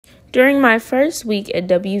During my first week at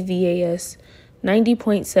WVAS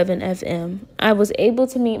 90.7 FM, I was able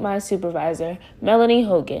to meet my supervisor, Melanie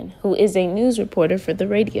Hogan, who is a news reporter for the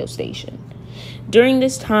radio station. During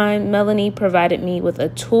this time, Melanie provided me with a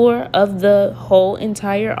tour of the whole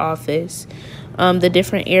entire office, the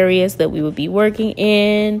different areas that we would be working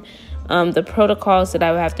in, the protocols that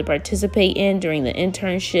I would have to participate in during the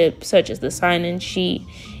internship, such as the sign-in sheet,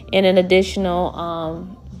 and an additional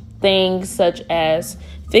things such as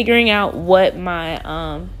figuring out what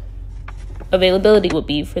my availability would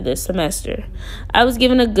be for this semester. I was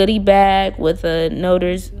given a goodie bag with a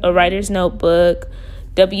writer's notebook,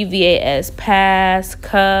 WVAS pass,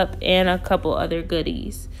 cup, and a couple other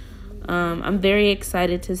goodies. I'm very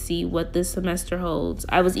excited to see what this semester holds.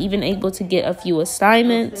 I was even able to get a few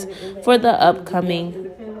assignments for the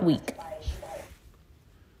upcoming week.